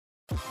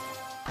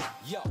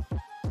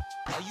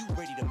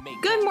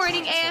Good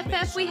morning,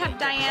 AFF. We have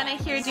Diana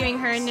here doing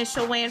her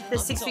initial weigh-in for the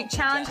 6-week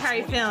challenge. How are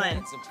you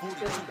feeling?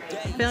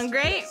 Feeling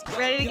great?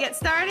 Ready to get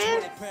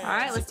started? All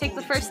right, let's take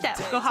the first step.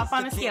 Go hop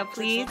on the scale,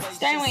 please.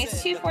 Starting weight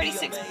is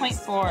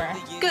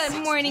 246.4.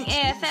 Good morning,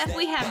 AFF.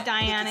 We have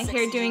Diana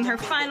here doing her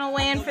final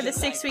weigh-in for the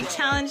 6-week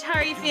challenge. How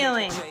are you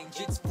feeling?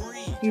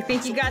 You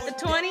think you got the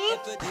 20?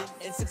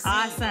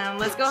 Awesome.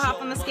 Let's go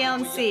hop on the scale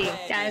and see.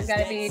 Diana's got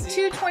to be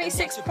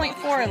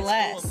 226.4 or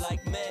less.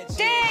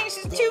 Dang,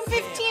 she's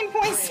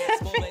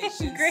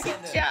 215.7. Great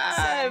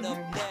job.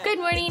 Good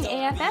morning,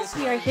 AFF.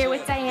 We are here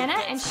with Diana,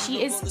 and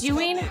she is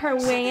doing her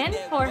weigh-in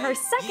for her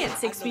second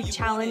 6-week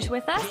challenge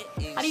with us.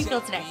 How do you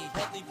feel today?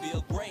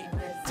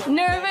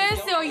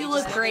 Nervous? Oh, you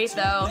look great,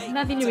 though.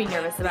 Nothing to be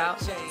nervous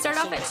about. Start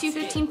off at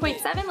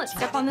 215.7. Let's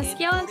step on the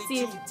scale and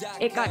see if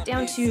it got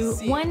down to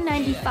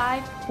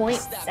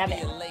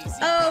 195.7.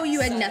 Oh,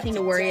 you had nothing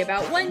to worry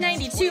about.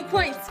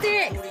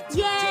 192.6.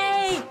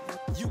 Yay!